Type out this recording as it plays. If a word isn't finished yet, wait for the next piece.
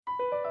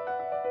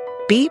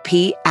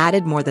BP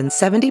added more than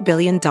 $70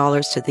 billion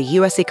to the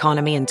U.S.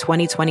 economy in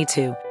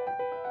 2022.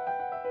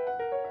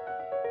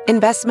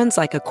 Investments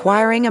like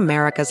acquiring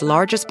America's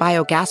largest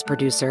biogas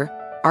producer,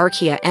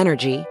 Archaea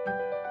Energy,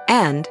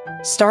 and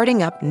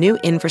starting up new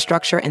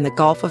infrastructure in the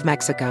Gulf of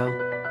Mexico.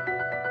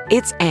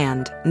 It's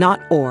and,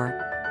 not or.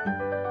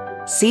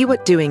 See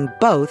what doing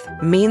both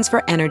means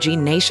for energy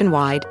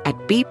nationwide at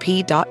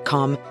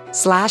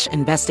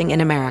bp.com/investing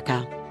in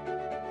America.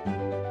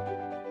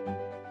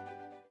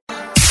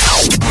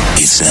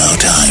 It's now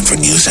time for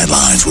news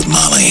headlines with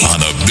Molly on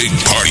the Big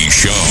Party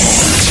Show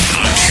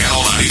on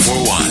Channel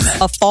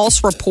 94.1. A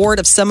false report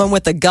of someone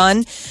with a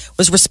gun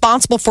was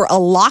responsible for a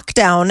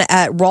lockdown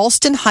at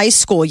Ralston High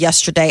School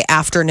yesterday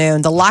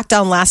afternoon. The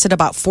lockdown lasted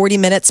about 40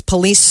 minutes.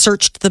 Police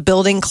searched the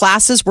building.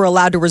 Classes were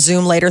allowed to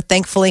resume later.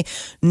 Thankfully,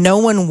 no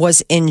one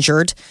was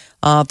injured.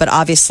 But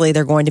obviously,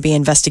 they're going to be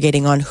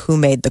investigating on who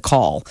made the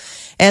call.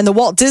 And the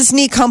Walt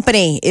Disney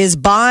Company is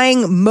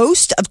buying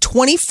most of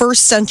 21st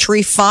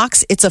Century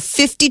Fox. It's a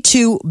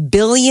 $52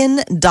 billion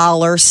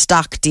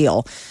stock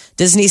deal.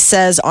 Disney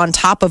says on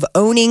top of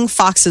owning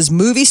Fox's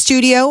movie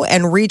studio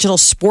and regional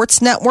sports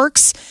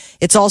networks,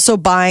 it's also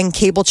buying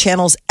cable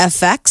channels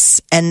FX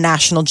and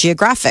National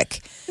Geographic.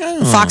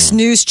 The Fox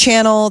News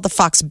Channel, the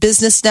Fox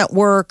Business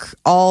Network,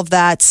 all of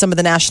that. Some of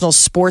the national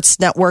sports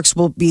networks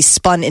will be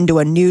spun into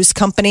a news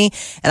company.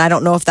 And I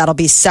don't know if that'll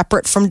be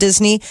separate from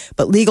Disney.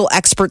 But legal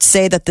experts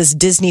say that this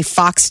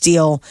Disney-Fox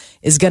deal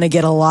is going to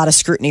get a lot of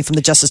scrutiny from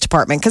the Justice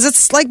Department because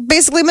it's like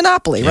basically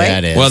monopoly, right? Yeah,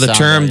 it is. Well, the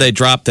term they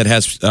dropped that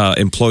has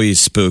employees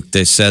spooked,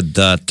 they said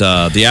that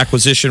the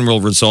acquisition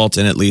will result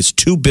in at least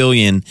 $2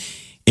 billion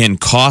in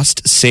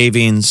cost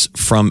savings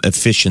from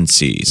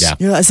efficiencies. Yeah.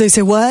 You know, so they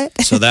say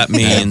what? So that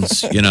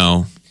means,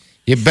 You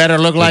better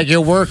look like you're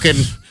working.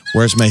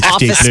 Where's my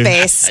Office stapler?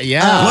 space.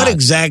 Yeah. What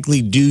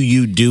exactly do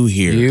you do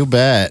here? You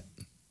bet.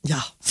 Yeah.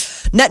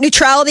 Net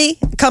neutrality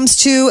comes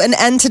to an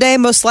end today.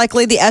 Most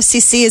likely, the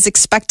FCC is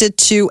expected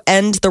to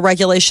end the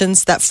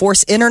regulations that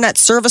force internet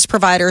service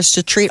providers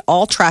to treat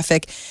all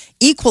traffic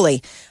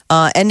equally.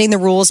 Ending the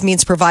rules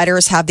means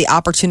providers have the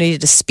opportunity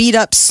to speed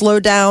up, slow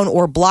down,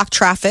 or block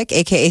traffic,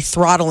 aka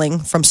throttling,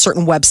 from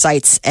certain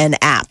websites and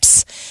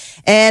apps.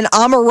 And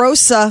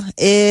Omarosa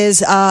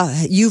is,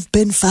 you've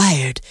been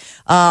fired.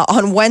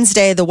 On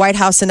Wednesday, the White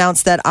House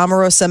announced that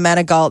Omarosa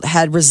Manigault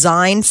had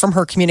resigned from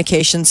her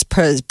communications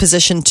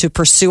position to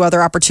pursue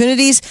other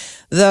opportunities,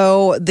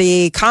 though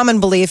the common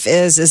belief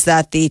is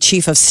that the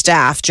chief of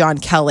staff, John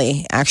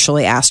Kelly,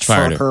 actually asked for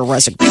her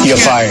resignation. You're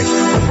fired.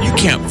 You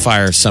can't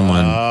fire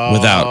someone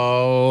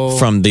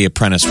from The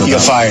Apprentice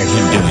without him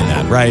doing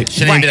that, right?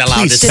 Shouldn't even be allowed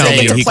Please to tell say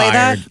me you're he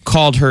fired.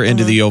 called her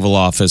into the Oval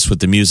Office with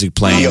the music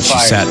playing. You're She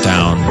fired. sat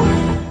down.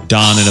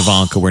 Don and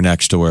Ivanka were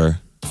next to her.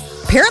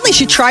 Apparently,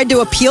 she tried to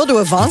appeal to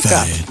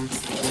Ivanka.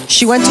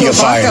 She went to You're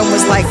Ivanka fired. and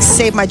was like,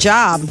 save my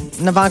job.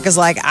 And Ivanka's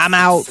like, I'm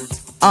out.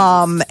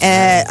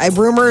 And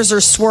rumors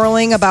are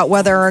swirling about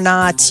whether or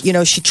not,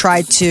 she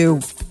tried to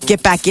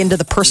get back into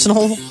the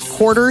personal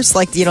quarters.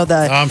 Like, the...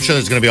 I'm sure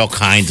there's going to be all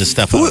kinds of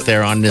stuff out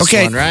there on this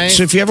one, right?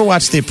 So if you ever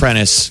watched The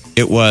Apprentice,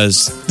 it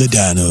was the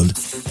Donald.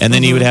 And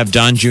then you would have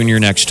Don Jr.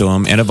 next to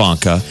him and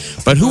Ivanka.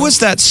 But who was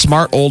that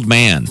smart old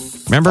man?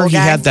 Remember, Old he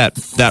guy? had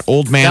that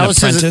old man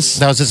apprentice?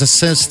 That was his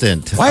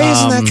assistant. Why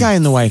isn't that guy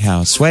in the White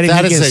House? Why didn't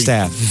That he is get a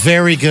staff?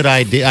 very good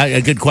idea.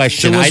 A good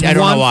question. There was I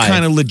don't one know why.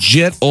 kind of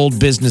legit old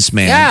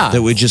businessman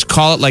that would just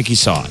call it like he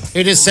saw it.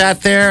 He just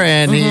sat there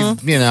and he,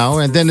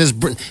 and then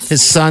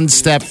his son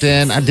stepped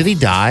in. Did he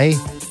die?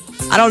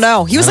 I don't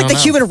know. He was like the know.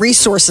 human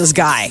resources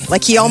guy.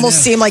 Like, he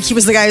almost seemed like he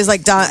was the guy who's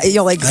like, I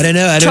don't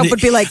know. Trump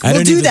would be like,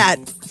 we'll do that.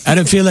 I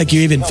don't feel like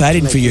you're even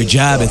fighting for your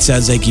job. It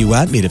sounds like you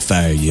want me to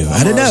fire you.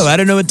 I don't know. I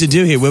don't know what to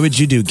do here. What would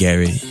you do,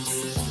 Gary?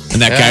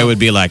 And that guy would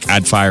be like,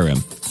 I'd fire him.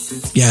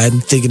 Yeah,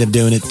 I'm thinking of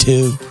doing it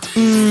too.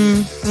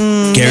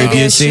 Gary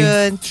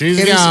Busey.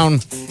 She's gone.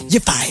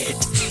 You're fired.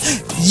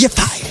 You're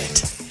fired.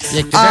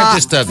 Yeah, that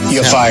just doesn't.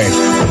 You're fired.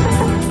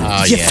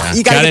 Oh, yeah.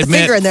 You got to Gotta get the admit,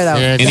 finger in there, though.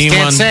 Yeah, just Anyone-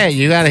 can't say it.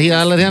 You got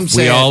to let him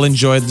say We it. all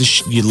enjoyed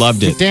you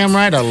loved You're it. damn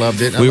right, I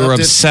loved it. We were loved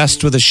it.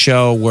 obsessed with a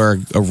show where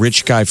a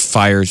rich guy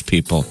fires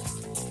people.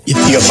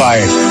 You're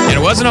fired. And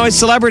it wasn't always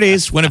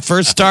celebrities. When it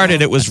first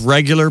started, it was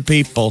regular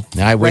people.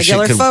 I wish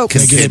Regular it could folks.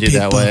 continue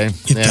that way.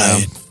 Yeah.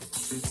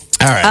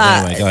 All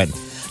right, anyway, go ahead.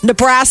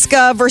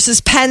 Nebraska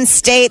versus Penn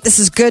State. This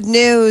is good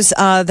news.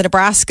 The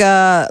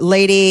Nebraska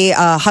Lady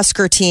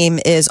Husker team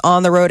is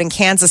on the road in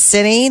Kansas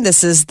City.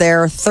 This is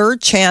their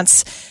third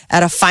chance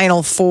at a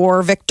Final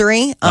Four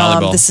victory.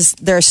 Volleyball. This is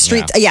their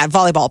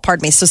volleyball,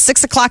 pardon me. So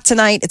 6:00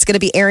 tonight. It's going to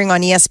be airing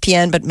on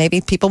ESPN, but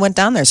maybe people went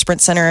down there.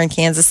 Sprint Center in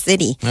Kansas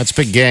City. That's a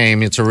big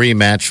game. It's a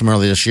rematch from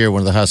earlier this year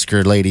when the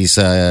Husker ladies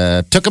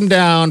took them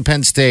down,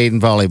 Penn State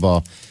in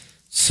volleyball.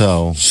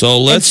 So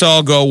let's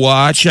all go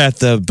watch at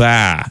the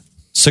bar.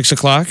 6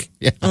 o'clock?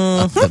 Yeah.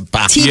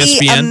 TD,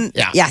 ESPN?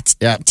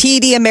 Yeah.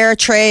 TD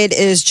Ameritrade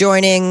is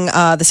joining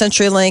the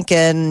CenturyLink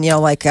and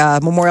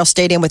Memorial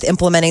Stadium with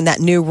implementing that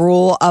new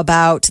rule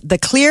about the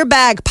clear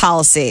bag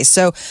policy.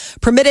 So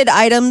permitted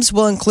items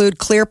will include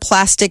clear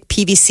plastic,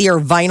 PVC, or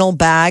vinyl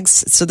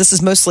bags. So this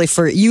is mostly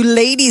for you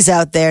ladies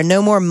out there.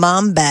 No more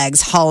mom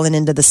bags hauling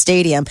into the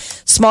stadium.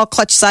 Small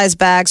clutch size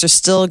bags are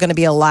still going to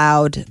be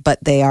allowed,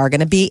 but they are going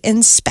to be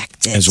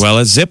inspected. As well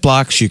as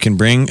Ziplocs. You can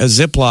bring a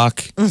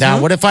Ziploc. Now,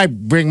 what if I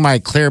bring my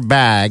clear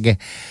bag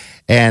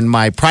and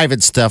my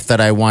private stuff that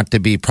I want to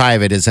be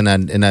private is in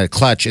a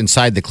clutch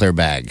inside the clear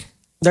bag?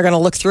 They're going to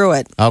look through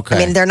it. Okay. I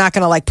mean, they're not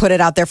going to put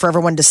it out there for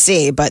everyone to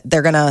see, but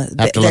they're going to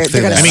Have to look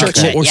through that. I mean, search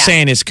what it. we're Yeah.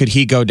 saying is, could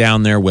he go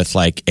down there with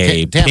like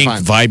a Tampon. pink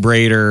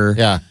vibrator?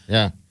 Yeah.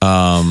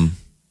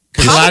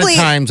 'Cause a lot Probably- of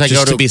times I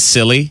Just go to be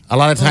silly. a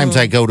lot of times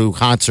I go to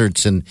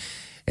concerts and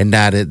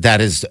that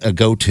is a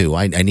go-to.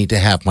 I need to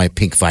have my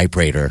pink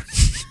vibrator.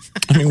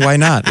 I mean, why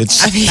not?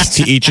 It's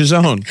to each his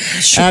own.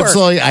 Sure.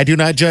 Absolutely. I do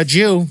not judge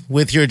you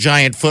with your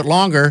giant foot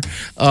longer.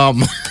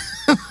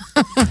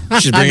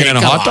 She's bringing in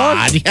a hot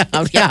dog?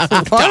 Yeah,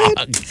 hot What?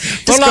 dog. Just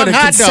Full go on to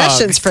hot dog.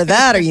 concessions for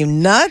that. Are you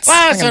nuts?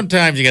 Well,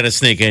 sometimes you got to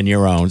sneak in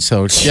your own.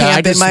 So yeah, I Camp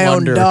in just my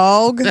wonder. own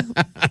dog.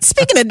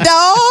 Speaking of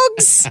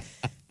dogs,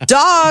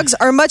 dogs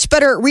are much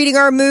better at reading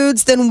our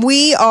moods than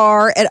we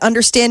are at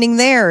understanding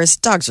theirs.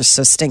 Dogs are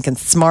so stinking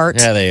smart.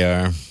 Yeah, they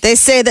are. They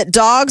say that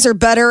dogs are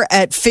better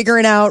at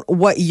figuring out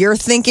what you're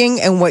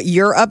thinking and what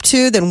you're up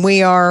to than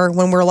we are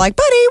when we're like,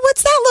 buddy,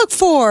 what's that look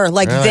for?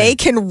 Like Really? they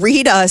can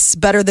read us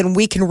better than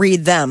we can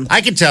read them. I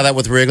can tell that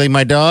with Wrigley,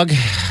 my dog.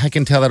 I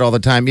can tell that all the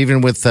time.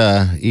 Even with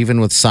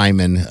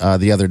Simon,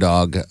 the other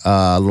dog,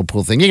 little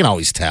pool thing. You can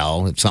always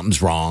tell if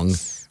something's wrong.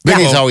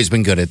 Wrigley's always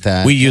been good at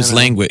that. We use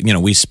language,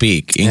 we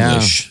speak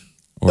English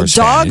or Dogs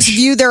Spanish.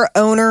 view their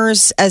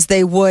owners as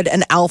they would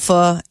an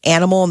alpha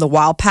animal in the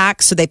wild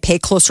pack, so they pay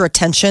closer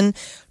attention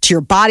to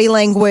your body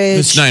language.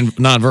 It's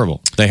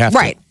nonverbal. They have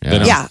Right. to. They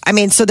don't- Yeah. I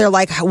mean, so they're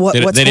like, what's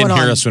They going didn't on?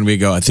 hear us when we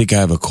go, I think I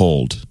have a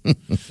cold.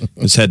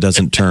 His head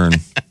doesn't turn.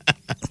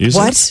 Is it?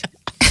 What?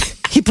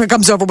 He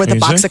comes over with a Is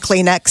box it? of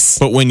Kleenex.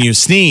 But when you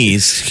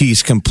sneeze,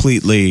 he's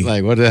completely.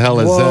 Like, what the hell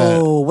is that?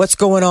 Whoa, what's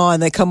going on?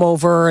 They come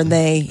over and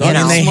they, I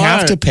mean, they Smart.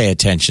 have to pay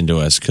attention to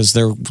us because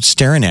they're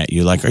staring at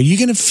you like, are you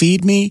going to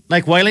feed me?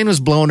 Like, Wileen was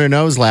blowing her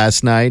nose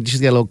last night.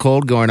 She's got a little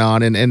cold going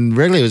on. And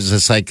Wrigley was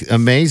just like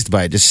amazed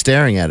by it, just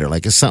staring at her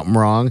like, is something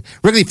wrong?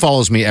 Wrigley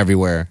follows me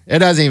everywhere. It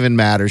doesn't even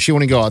matter. She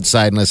wouldn't go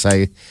outside unless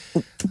it's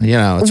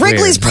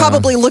Wrigley's weird.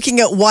 probably looking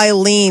at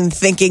Wileen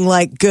thinking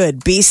like,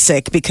 good, be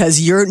sick because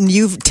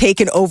you've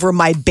taken over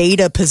my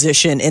beta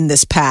position in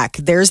this pack.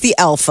 There's the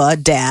alpha,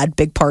 dad,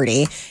 big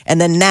party. And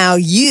then now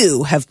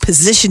you have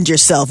positioned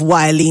yourself,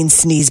 Wileen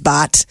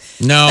Sneezebot.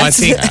 No, I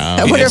think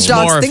I wonder if it's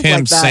dogs more of think him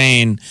like that.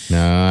 saying, No,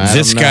 I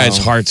this don't guy's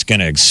know. heart's going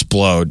to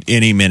explode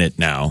any minute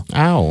now.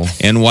 Ow.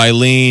 And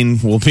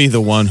Wileen will be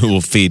the one who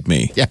will feed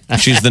me. Yeah.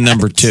 She's the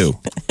number 2.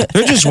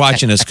 They're just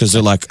watching us because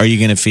they're like, are you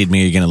going to feed me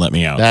or are you going to let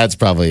me out? That's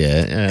probably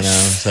it.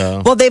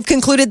 So. Well, they've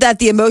concluded that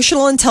the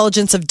emotional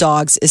intelligence of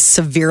dogs is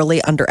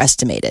severely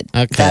underestimated.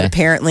 Okay. That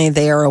apparently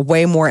they are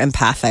way more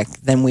empathic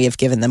than we have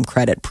given them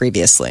credit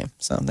previously.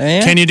 So there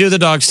you Can you do the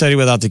dog study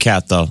without the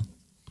cat, though?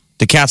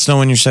 The cats know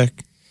when you're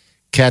sick?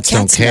 Cats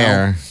don't Cats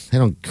care. They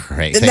don't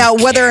care. Now,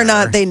 whether or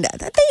not they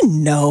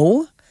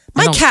know.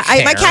 My don't cat,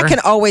 my cat care. can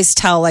always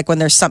tell like when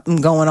there's something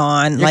going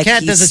on. Your like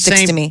cat he does the sticks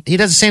same. to me. He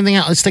does the same thing.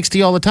 It sticks to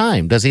you all the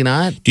time, does he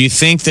not? Do you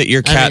think that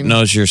your cat mean-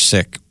 knows you're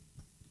sick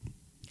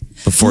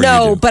before you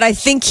No, do? but I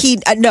think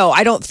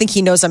I don't think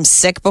he knows I'm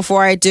sick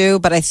before I do,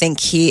 but I think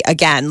he,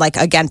 again,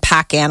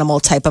 pack animal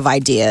type of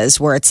ideas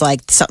where it's like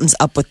something's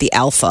up with the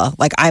alpha.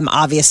 Like I'm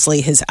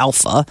obviously his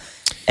alpha.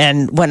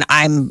 And when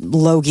I'm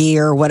Logie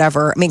or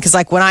whatever, I mean, because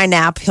like when I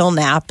nap, he'll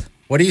nap.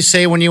 What do you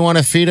say when you want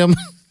to feed him?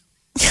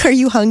 Are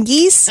you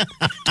hungies?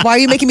 Why are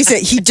you making me say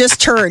it? He just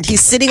turned.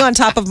 He's sitting on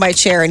top of my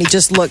chair and he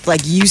just looked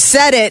like, you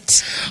said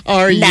it.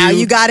 Are Now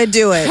you you got to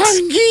do it.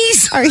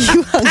 Hungies? Are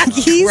you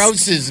hungies?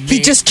 Grosses me. He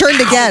just turned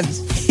again.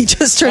 He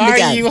just turned Are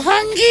again. you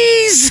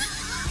hungies?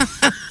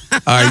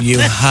 Are you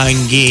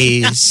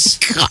hungies?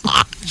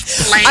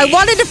 I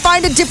wanted to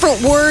find a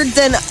different word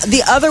than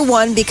the other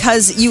one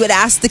because you would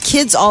ask the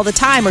kids all the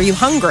time, are you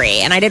hungry?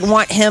 And I didn't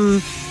want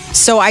him,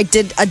 so I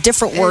did a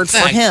different word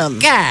for him.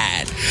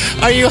 God.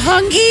 Are you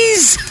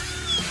hungies?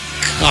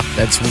 God,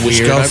 that's weird.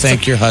 Just go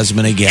thank your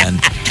husband again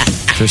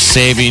for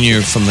saving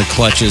you from the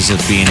clutches of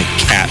being a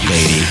cat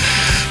lady.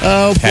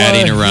 Oh,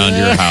 Padding boy. around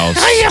your house.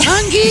 Are you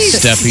hungies?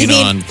 Stepping You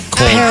mean on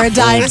cold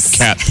paradise?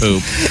 cat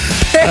poop.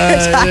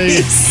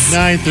 Paradise.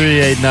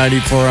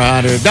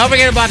 938-9400. Don't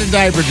forget about the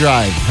diaper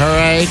drive. All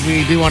right,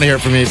 we do want to hear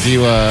from you if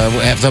you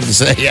have something to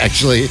say.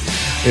 Actually,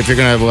 if you're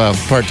going to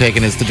partake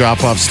in this, the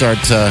drop-off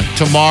starts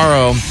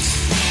tomorrow,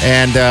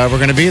 and we're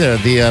going to be there.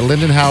 The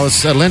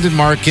Linden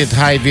Market,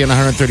 Hy-Vee on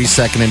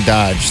 132nd in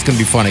Dodge. It's going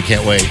to be fun. I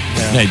can't wait.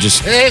 Yeah,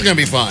 just It's going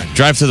to be fun.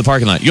 drive through the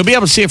parking lot. You'll be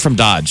able to see it from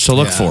Dodge, so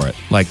look Yeah. for it.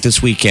 Like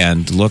this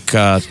weekend, look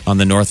on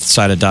the north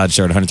side of Dodge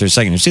there at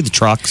 132nd. You see the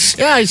trucks.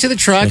 Yeah, you see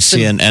the I trucks.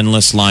 see an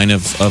endless line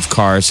of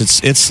cars.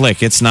 It's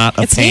slick. It's not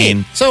a It's pain.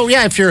 neat. So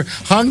yeah, if you're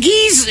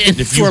hungies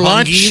If you for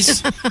lunch,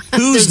 hungies,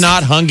 who's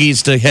not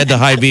hungies to head to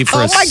Hy-Vee for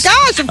Oh my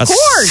gosh, of a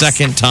course.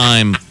 second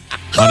time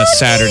on a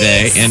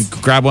Saturday and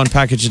grab one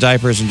package of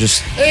diapers and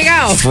just there you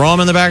go. throw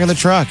them in the back of the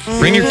truck.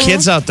 Bring your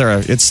kids out there.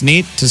 It's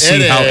neat to see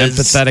It how is.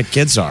 empathetic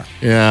kids are.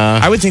 Yeah,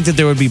 I would think that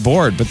they would be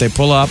bored, but they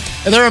pull up.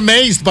 and they're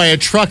amazed by a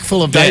truck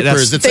full of Yeah,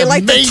 diapers. It's They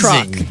like the amazing.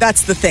 truck.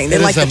 That's the thing. They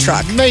It like is the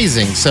truck.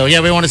 Amazing. So yeah,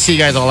 we want to see you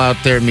guys all out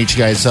there and meet you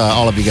guys,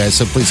 all of you guys.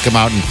 So please come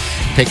out and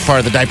take part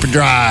of the diaper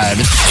drive.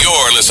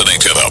 You're listening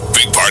to the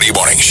Big Party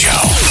Morning Show.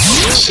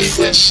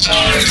 Sequence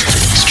time.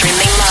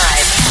 Streaming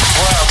live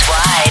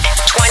worldwide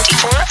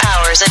 24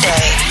 hours a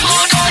day.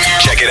 Log on now.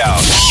 Check it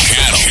out.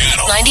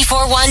 Channel.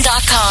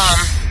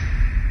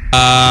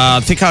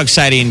 941.com. Think how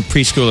exciting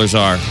preschoolers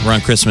are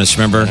around Christmas.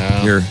 Remember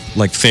your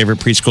favorite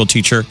preschool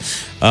teacher?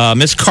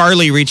 Miss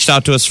Carly reached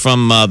out to us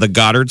from the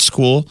Goddard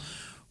School,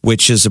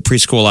 which is a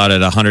preschool out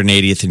at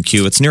 180th and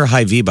Q. It's near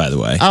Hy-Vee, by the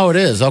way. Oh, it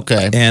is.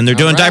 Okay. And they're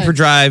doing All right. diaper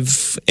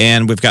drive,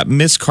 and we've got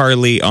Miss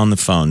Carly on the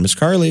phone. Miss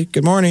Carly,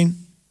 good morning.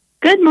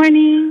 Good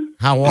morning.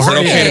 How Is are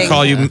it okay you? to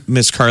call you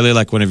Miss Carly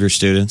like one of your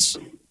students?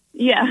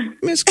 Yeah.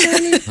 Miss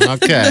Carly.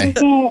 Okay.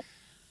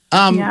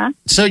 Yeah.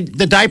 So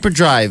the diaper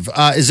drive,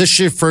 is this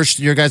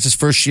your guys'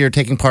 first year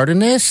taking part in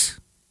this?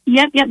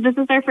 Yep. This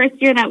is our first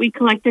year that we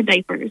collected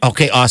diapers.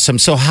 Okay, awesome.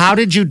 So how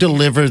did you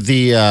deliver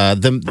the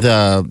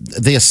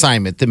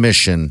assignment, the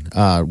mission,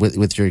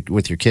 with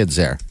your kids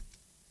there?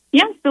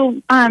 Yeah. So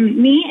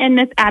me and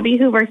Miss Abby,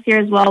 who works here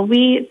as well,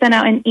 we sent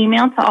out an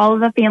email to all of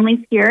the families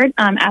here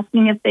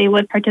asking if they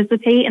would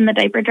participate in the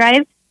diaper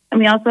drive. And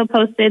we also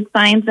posted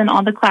signs in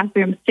all the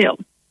classrooms too.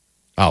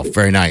 Oh,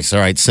 very nice. All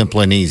right,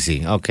 simple and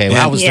easy. Okay,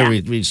 well, how was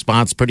the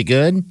response? Pretty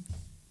good?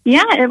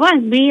 Yeah, it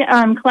was. We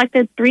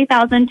collected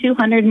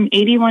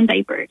 3,281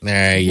 diapers.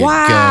 There you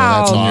Wow. go.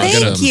 That's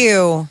awesome. Thank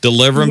you.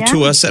 Deliver them to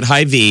Yeah. us at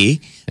Hy-Vee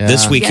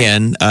this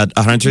weekend at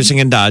 136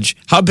 and Dodge.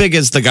 How big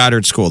is the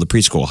Goddard School, the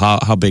preschool?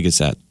 How big is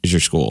that? Is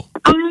your school?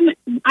 I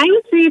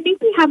would say I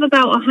think we have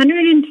about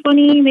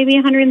 120, maybe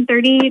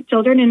 130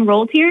 children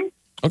enrolled here.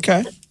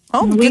 Okay.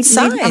 Oh, good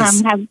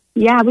size.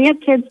 We have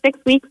kids 6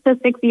 weeks to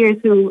 6 years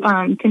who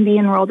can be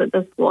enrolled at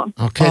this school.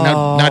 Okay,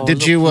 now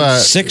did you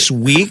 6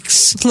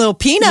 weeks? Little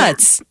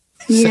peanuts.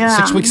 Yeah,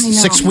 6 weeks I know.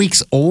 6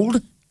 weeks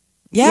old?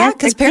 Yeah, Yes,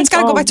 because 6 parents got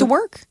to go weeks back to old.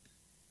 work.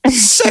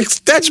 6?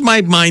 That's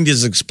my mind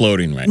is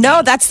exploding right now.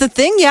 No, that's the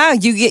thing. Yeah,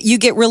 you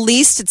get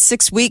released at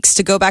 6 weeks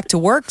to go back to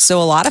work.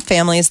 So a lot of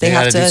families they They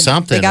have gotta to do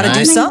something, They got to right?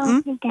 do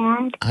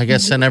something. I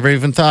guess I never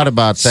even thought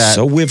about that.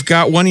 So we've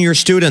got one of your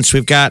students.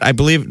 We've got, I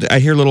believe, I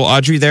hear little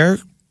Audrey there.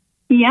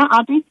 Yeah,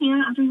 Audrey's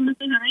here. Audrey, want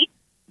to say hi?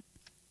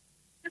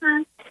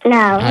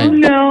 Hi.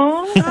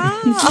 No. She's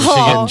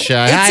getting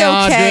shy. it's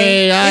Hi,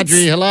 okay.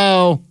 Audrey,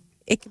 hello.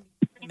 It can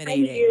be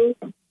intimidating.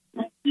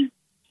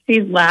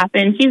 She's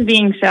laughing. She's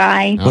being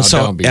shy. Oh, So,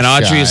 don't be and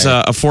Audrey is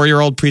shy. a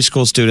 4-year-old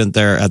preschool student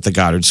there at the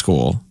Goddard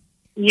School.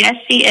 Yes,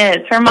 she is.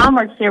 Her mom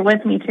works here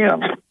with me, too.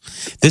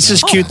 This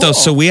is cute, though.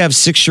 So we have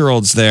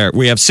 6-year-olds there.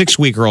 We have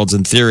 6-week-olds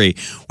in theory.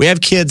 We have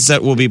kids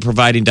that will be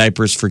providing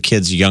diapers for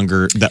kids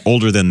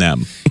older than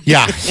them.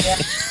 Yeah.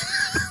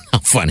 How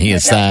funny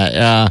is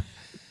that?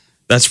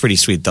 That's pretty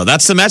sweet, though.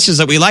 That's the message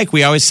that we like.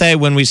 We always say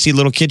when we see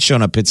little kids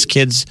showing up, it's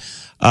kids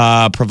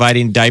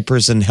providing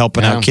diapers and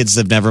helping out kids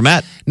they've never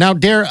met. Now,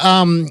 Dare,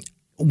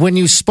 when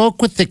you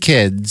spoke with the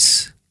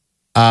kids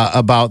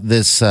about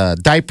this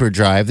diaper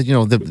drive,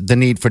 the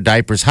need for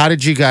diapers,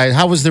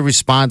 how was the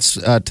response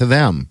to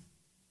them?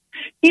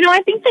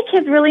 I think the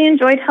kids really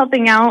enjoyed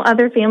helping out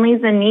other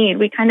families in need.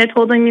 We kind of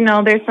told them,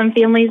 there's some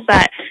families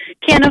that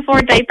can't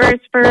afford diapers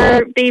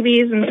for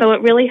babies, and so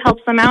it really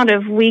helps them out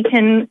if we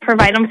can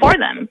provide them for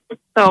them.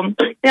 So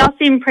they all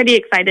seem pretty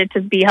excited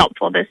to be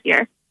helpful this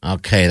year.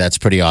 Okay, that's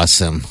pretty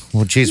awesome.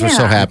 Well, geez, we're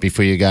so Yeah. happy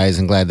for you guys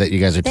and glad that you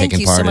guys are Thank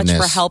taking you part so in much this.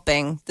 for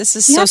helping. This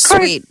is Yeah, so of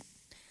course. sweet.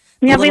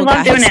 Yeah, we Little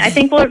love doing guys. it. I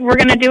think we're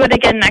going to do it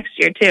again next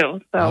year,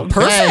 too. So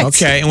Perfect.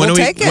 Okay, and We'll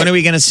take it. when are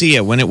we going to see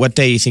you? What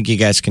day you think you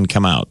guys can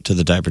come out to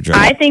the diaper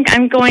drive? I think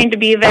I'm going to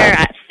be there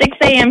at 6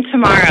 a.m.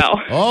 tomorrow.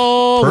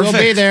 Oh, we'll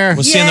be there.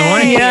 We'll see you in the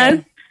morning.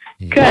 Yes.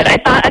 Good. I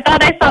thought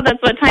I saw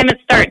that's what time it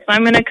starts. So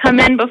I'm going to come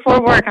in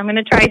before work. I'm going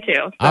to try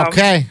to. So.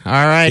 Okay. All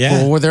right. Yeah.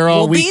 Well, we're there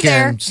all We'll be weekend.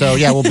 there. So,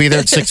 yeah, we'll be there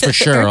at 6 for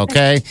sure.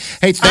 Okay.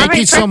 Hey, thank right,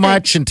 you so perfect.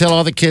 much. And tell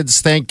all the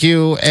kids thank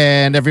you.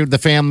 And the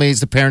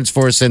families, the parents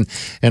for us. And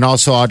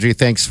also, Audrey,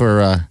 thanks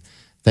for.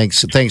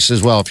 Thanks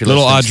as well. If you're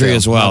Little listening Audrey still.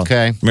 as well.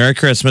 Okay. Merry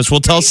Christmas. We'll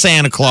tell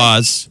Santa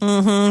Claus.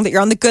 That you're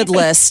on the good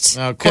list,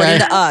 Okay. according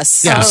to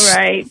us. Yes. All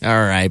right.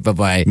 All right. Bye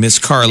bye. Miss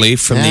Carly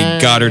from the Hey,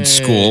 Goddard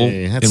School.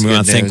 that's And we good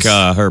want to thank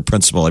news. her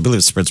principal. I believe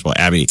it's the principal,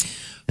 Abby,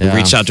 who Yeah.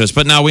 reached out to us.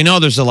 But now we know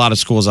there's a lot of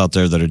schools out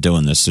there that are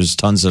doing this. There's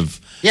tons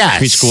of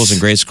Yes. preschools and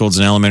grade schools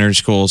and elementary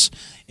schools.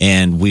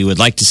 And we would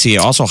like to see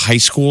also high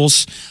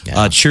schools,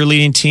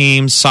 cheerleading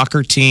teams,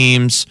 soccer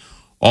teams,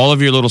 all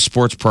of your little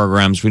sports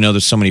programs. We know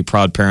there's so many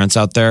proud parents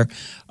out there.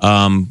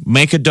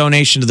 Make a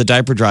donation to the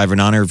diaper drive in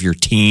honor of your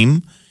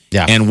team.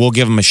 Yeah. And we'll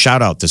give them a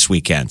shout out this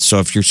weekend. So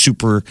if you're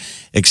super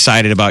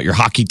excited about your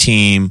hockey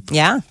team,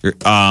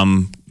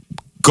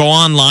 go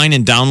online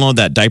and download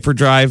that Diaper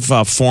Drive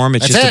form.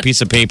 It's just a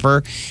piece of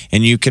paper,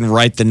 and you can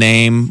write the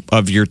name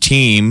of your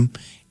team.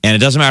 And it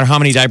doesn't matter how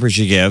many diapers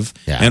you give.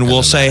 Yeah, and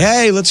we'll say,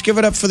 hey, let's give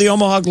it up for the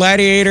Omaha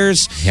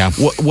Gladiators. Yeah.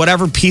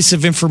 Whatever piece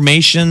of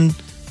information,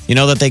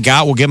 that they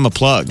got, we'll give them a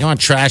plug. You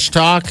want trash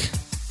talk?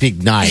 Be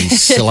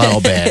nice a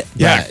little bit.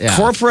 Yeah.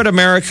 Corporate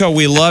America,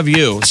 we love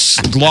you.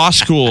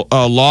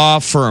 Law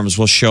firms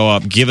will show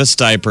up, give us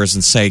diapers,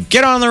 and say,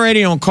 get on the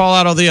radio and call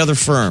out all the other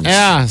firms.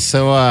 Yeah,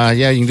 so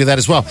you can do that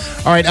as well.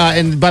 All right,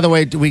 and by the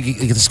way, we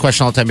get this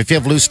question all the time. If you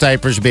have loose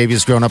diapers, your baby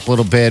has grown up a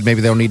little bit,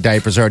 maybe they don't need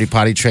diapers, already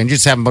potty trained, you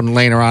just haven't been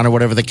laying around or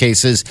whatever the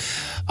case is,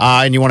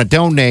 and you want to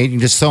donate, you can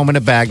just throw them in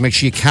a bag, make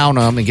sure you count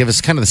them, and give us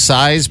kind of the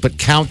size, but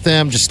count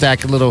them, just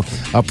stack a little,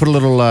 put a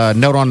little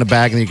note on the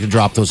bag, and you can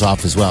drop those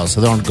off as well,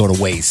 so they don't go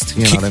to waste.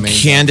 You know what I mean?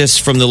 Candace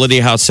from the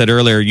Lydia House said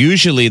earlier,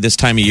 usually this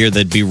time of year,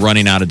 they'd be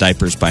running out of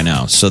diapers by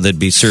now. So they'd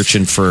be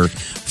searching for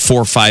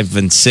 4, 5,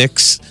 and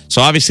 6.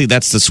 So obviously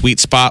that's the sweet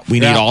spot.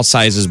 We need all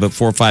sizes, but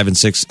 4, 5, and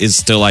 6 is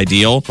still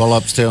ideal.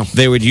 Pull-ups too.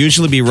 They would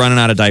usually be running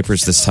out of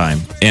diapers this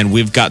time. And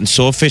we've gotten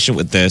so efficient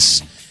with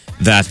this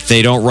that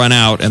they don't run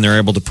out, and they're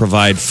able to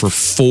provide for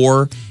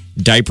 4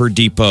 diaper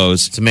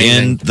depots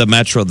in the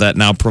metro that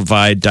now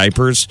provide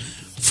diapers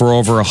for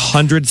over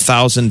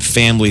 100,000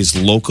 families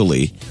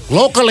locally.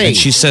 And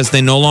she says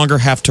they no longer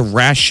have to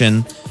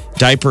ration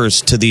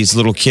diapers to these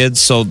little kids,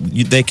 so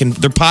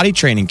they're potty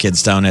training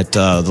kids down at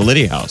the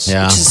Lydia House.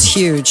 Which is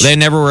huge. They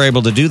never were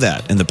able to do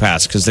that in the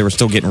past because they were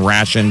still getting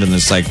rationed, and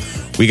it's like,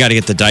 we got to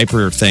get the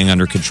diaper thing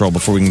under control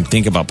before we can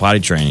think about potty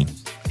training.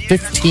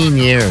 15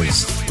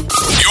 years.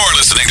 You're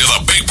listening to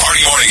the Big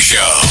Party Morning Show.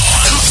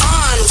 Come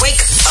on,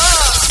 wake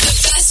up.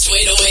 The best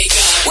way to wake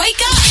up. Wake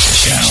up.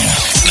 Channel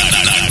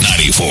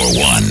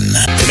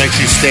 94.1. So make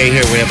sure you stay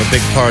here. We have a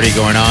big party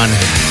going on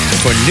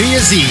for New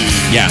Year's Eve.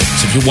 Yeah,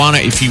 so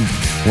if you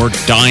were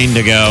dying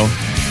to go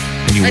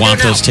and you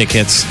want those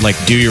tickets,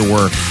 do your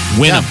work,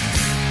 win them.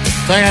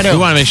 We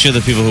want to make sure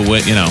that people who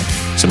win,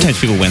 sometimes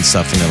people win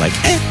stuff and they're like,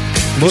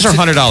 those are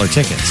 $100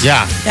 tickets.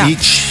 Yeah.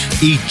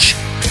 Each.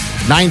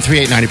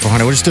 938-9400.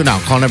 We'll just do it now.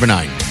 Call number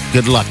 9.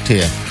 Good luck to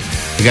you.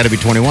 You got to be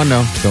 21,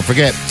 though. Don't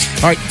forget.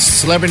 All right,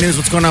 celebrity news.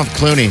 What's going on with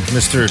Clooney?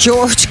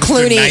 George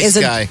Clooney nice is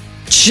guy. A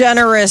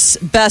generous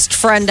best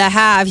friend to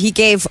have. He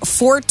gave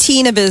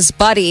 14 of his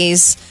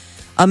buddies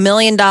 $1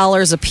 million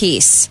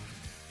apiece.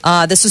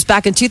 This was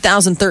back in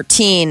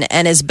 2013,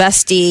 and his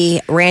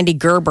bestie, Randy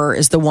Gerber,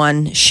 is the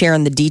one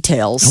sharing the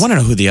details. I want to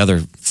know who the other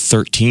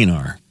 13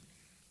 are.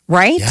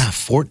 Right? Yeah,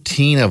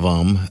 14 of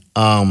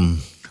them.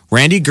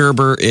 Randy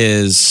Gerber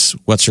is,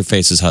 what's her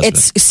face's husband?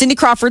 It's Cindy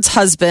Crawford's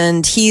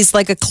husband. He's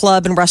like a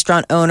club and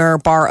restaurant owner,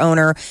 bar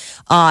owner.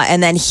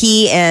 And then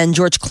he and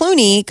George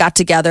Clooney got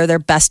together. They're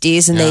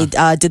besties, and they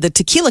did the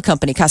tequila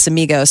company,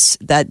 Casamigos,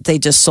 that they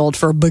just sold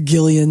for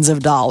bagillions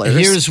of dollars.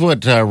 Here's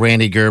what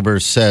Randy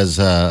Gerber says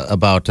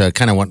about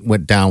kind of what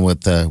went down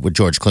with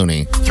George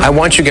Clooney. I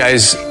want you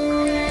guys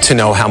to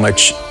know how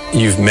much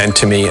you've meant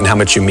to me and how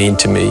much you mean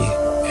to me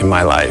in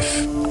my life.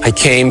 I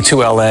came to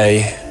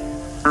LA.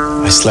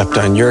 I slept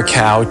on your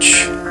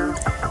couch.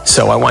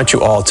 So I want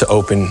you all to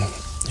open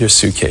your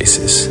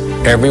suitcases.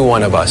 Every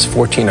one of us,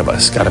 14 of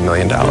us, got $1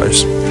 million.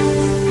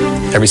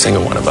 Every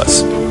single one of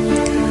us.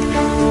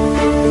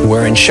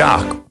 We're in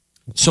shock.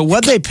 So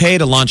what they pay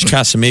to launch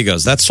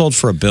Casamigos, that sold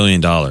for $1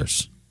 billion. I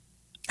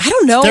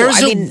don't know.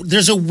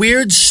 There's a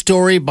weird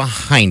story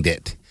behind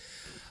it.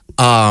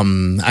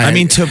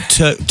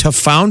 To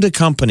found a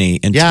company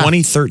in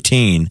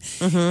 2013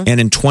 and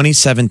in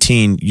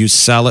 2017, you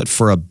sell it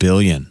for $1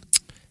 billion.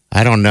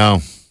 I don't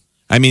know.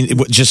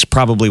 Just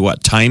probably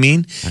what,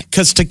 timing?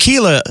 Because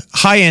tequila,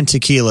 high-end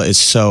tequila is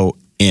so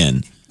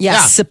in. Yeah,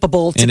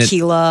 sippable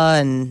tequila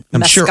and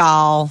I'm mezcal.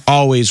 Sure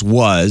always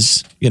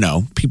was.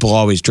 People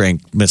always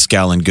drank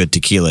mezcal and good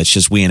tequila. It's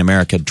just we in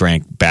America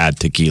drank bad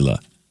tequila.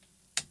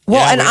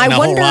 Well, and I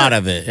wonder a whole lot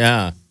of it,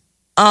 yeah.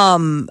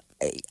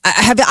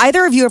 Have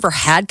either of you ever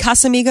had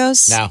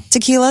Casamigos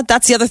tequila?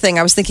 That's the other thing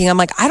I was thinking. I'm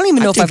like, I don't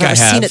even know if I've ever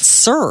seen it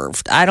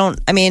served.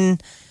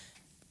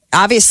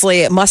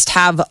 Obviously, it must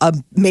have a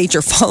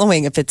major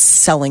following if it's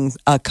selling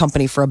a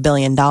company for $1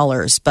 billion.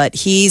 But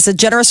he's a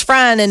generous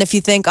friend. And if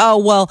you think, he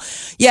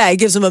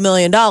gives them $1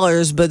 million,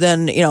 but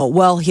then,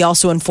 he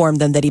also informed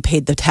them that he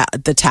paid the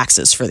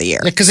taxes for the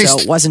year. So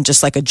it wasn't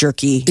just like a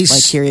jerky,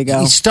 here you go.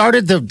 He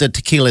started the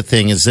tequila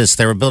thing is this.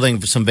 They were building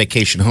some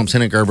vacation homes,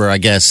 Cindy Gerber, I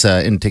guess,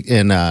 in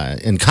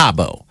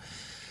Cabo.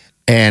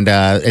 And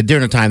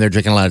during the time, they're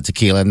drinking a lot of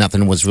tequila.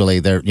 Nothing was really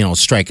there,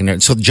 striking there.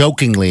 So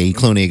jokingly,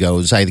 Clooney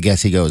goes,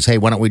 hey,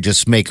 why don't we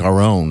just make our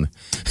own?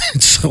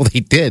 So they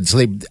did. So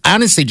they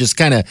honestly just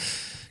kind of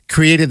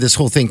created this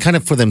whole thing kind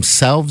of for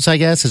themselves, I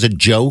guess, as a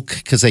joke,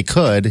 because they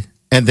could.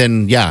 And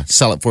then,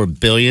 sell it for $1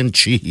 billion.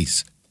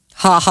 Jeez.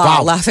 Ha ha,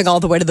 wow. Laughing all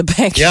the way to the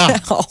bank. Yeah.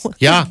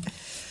 Yeah.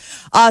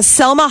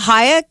 Selma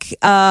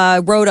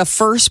Hayek wrote a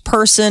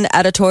first-person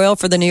editorial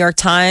for the New York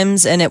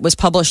Times, and it was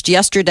published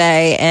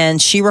yesterday.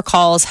 And she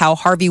recalls how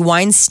Harvey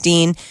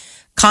Weinstein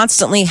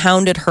constantly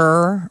hounded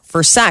her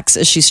for sex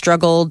as she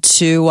struggled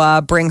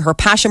to bring her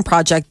passion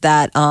project,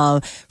 that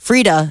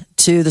Frida,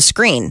 to the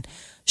screen.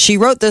 She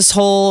wrote this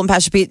whole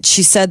passion piece.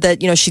 She said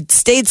that, she'd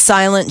stayed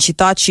silent and she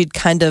thought she'd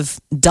kind of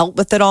dealt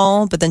with it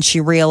all, but then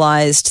she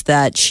realized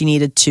that she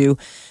needed to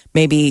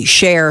maybe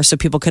share so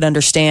people could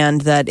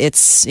understand that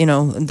it's,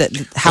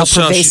 that how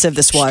pervasive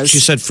this was. She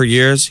said for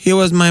years, he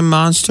was my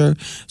monster.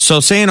 So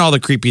saying all the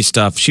creepy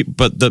stuff,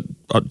 but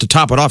to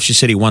top it off, she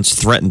said he once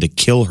threatened to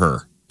kill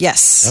her.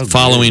 Yes.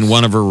 Following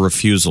one of her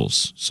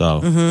refusals.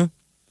 So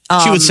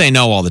she would say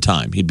no all the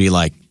time. He'd be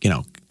like,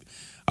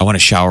 I want to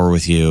shower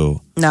with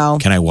you. No.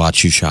 Can I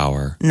watch you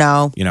shower?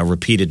 No.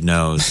 Repeated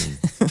no's.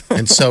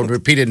 And so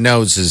repeated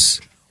no's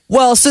is...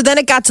 Well, so then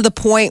it got to the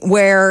point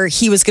where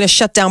he was going to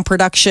shut down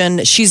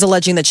production. She's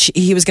alleging that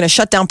he was going to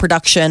shut down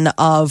production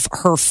of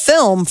her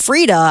film,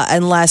 Frida,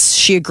 unless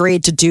she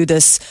agreed to do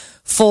this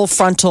full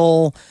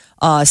frontal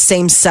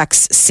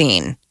same-sex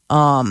scene.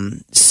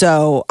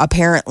 So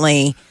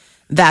apparently...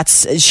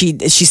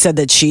 she said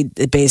that she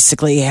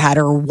basically had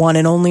her one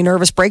and only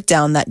nervous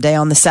breakdown that day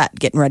on the set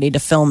getting ready to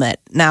film it.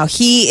 Now,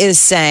 he is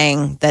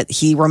saying that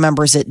he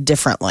remembers it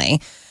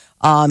differently.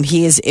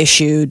 He has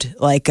issued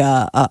like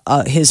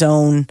his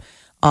own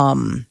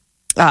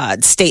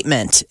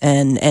statement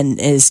and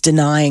is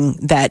denying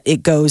that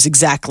it goes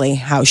exactly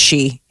how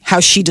Salma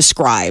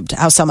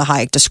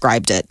Hayek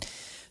described it.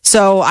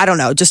 So I don't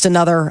know, just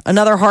another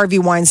Harvey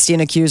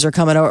Weinstein accuser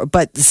coming over.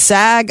 But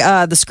SAG,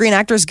 the Screen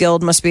Actors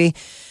Guild, must be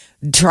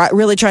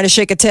really trying to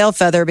shake a tail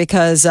feather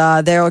because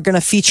they're going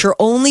to feature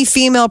only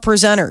female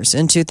presenters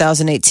in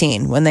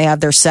 2018 when they have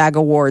their SAG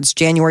Awards,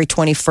 January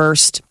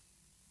 21st.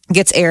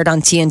 Gets aired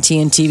on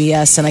TNT and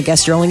TBS, and I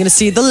guess you're only going to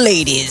see the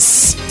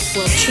ladies.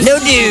 No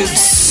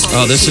dudes.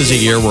 Oh, this is a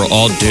year where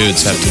all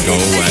dudes have to go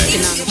away.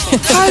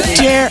 How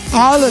dare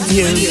all of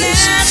you.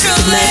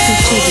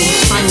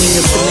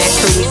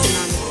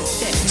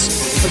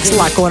 There's a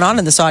lot going on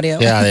in this audio.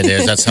 Yeah, it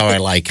is. That's how I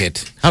like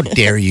it. How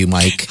dare you,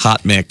 Mike?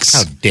 Hot mix.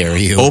 How dare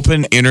you?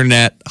 Open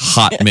internet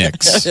hot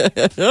mix.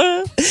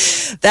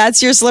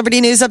 That's your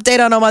celebrity news update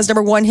on Omaha's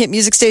number one hit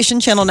music station,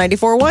 Channel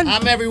 94.1.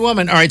 I'm every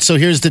woman. All right, so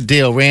here's the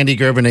deal. Randy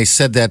Gerben, they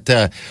said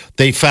that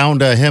they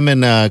found him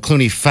and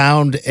Clooney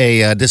found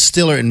a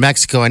distiller in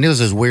Mexico. I knew there was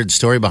this weird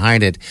story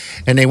behind it.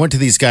 And they went to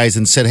these guys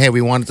and said, hey,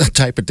 we want a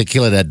type of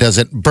tequila that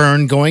doesn't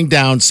burn going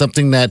down,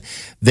 something that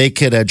they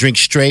could drink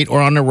straight or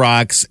on the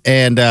rocks,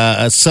 and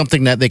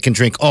something that they can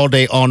drink all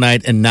day, all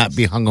night, and not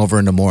be hungover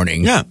in the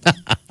morning. Yeah.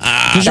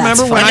 Because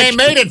remember when they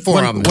made it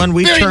for them? When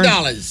we turned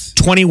 $30.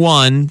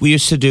 21, we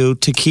used to do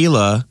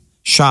tequila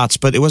shots,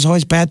 but it was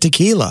always bad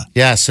tequila.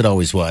 Yes, it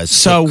always was.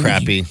 So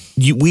crappy.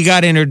 We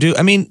got introduced.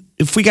 I mean,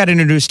 if we got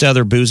introduced to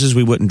other boozes,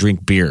 we wouldn't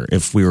drink beer.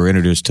 If we were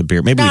introduced to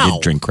beer, maybe we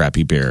did drink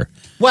crappy beer.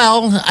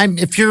 Well,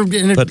 if you're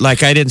but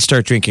like I didn't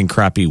start drinking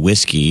crappy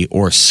whiskey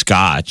or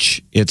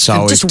scotch. It's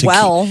always just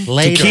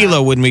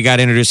tequila. When we got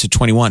introduced to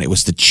 21, it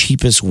was the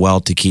cheapest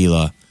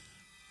tequila,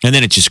 and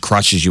then it just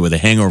crushes you with a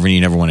hangover, and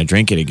you never want to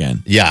drink it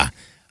again. Yeah.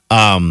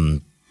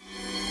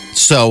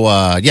 So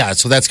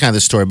that's kind of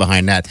the story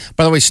behind that.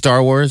 By the way,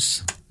 Star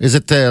Wars, is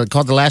it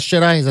called The Last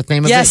Jedi? Is that the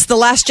name of it? Yes, The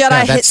Last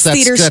Jedi hits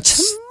theaters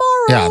tomorrow.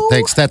 Yeah,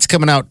 thanks. That's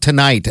coming out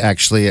tonight,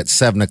 actually, at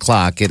 7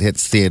 o'clock. It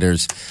hits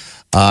theaters.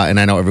 And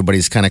I know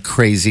everybody's kind of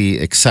crazy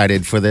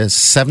excited for this.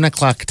 7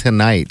 o'clock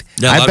tonight.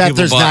 Yeah, I bet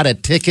there's not a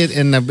ticket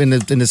in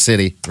the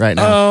city right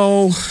now.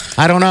 Oh,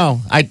 I don't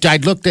know. I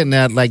looked in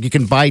that, like, you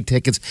can buy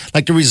tickets,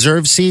 like the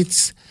reserve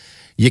seats.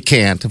 You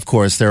can't, of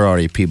course. They're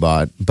already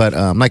pre-bought. But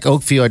like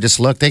Oakview, I just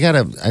looked. They got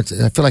I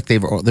feel like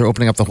they're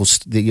opening up the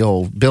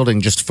whole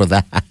building just for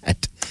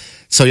that.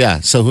 So yeah.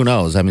 So who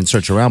knows? I mean,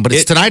 search around. But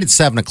it's tonight at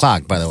 7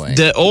 o'clock. By the way,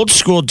 the old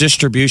school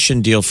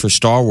distribution deal for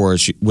Star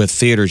Wars with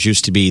theaters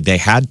used to be they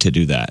had to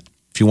do that.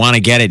 If you want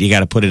to get it, you got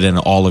to put it in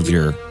all of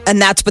your.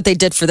 And that's what they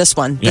did for this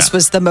one. Yeah. This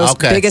was the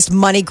biggest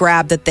money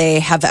grab that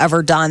they have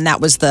ever done. That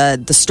was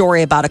the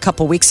story about a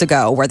couple weeks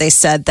ago where they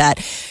said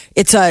that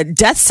it's a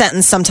death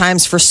sentence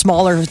sometimes for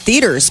smaller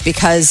theaters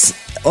because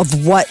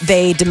of what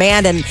they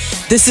demand. And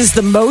this is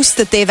the most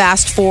that they've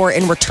asked for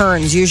in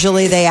returns.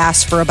 Usually they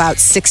ask for about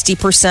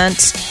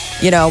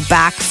 60%,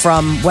 back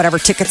from whatever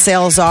ticket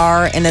sales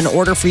are. And in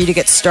order for you to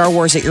get Star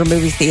Wars at your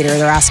movie theater,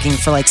 they're asking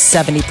for like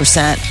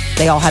 70%.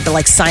 They all had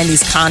to sign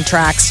these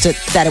contracts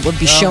that it would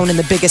be shown in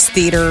the biggest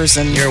theaters.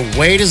 And your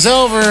wait is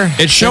over.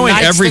 It's showing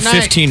every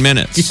 15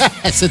 minutes.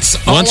 Yes,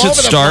 it's all once over it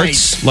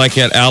starts, like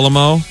at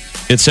Alamo.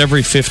 It's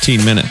every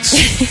 15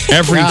 minutes.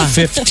 Every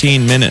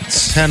 15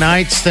 minutes.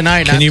 Tonight's the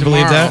night. Can you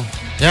believe that?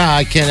 Yeah,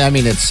 I can. I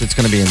mean, it's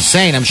going to be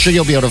insane. I'm sure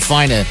you'll be able to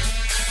find a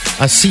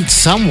seat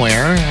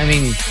somewhere. I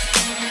mean,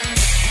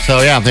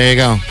 so yeah, there you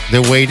go.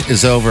 The wait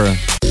is over.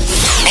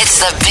 It's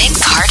the Big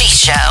Party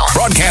Show.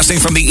 Broadcasting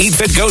from the Eat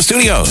Fit Go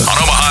studios on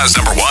Omaha's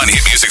number one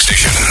hit music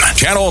station,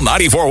 Channel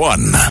 94.1.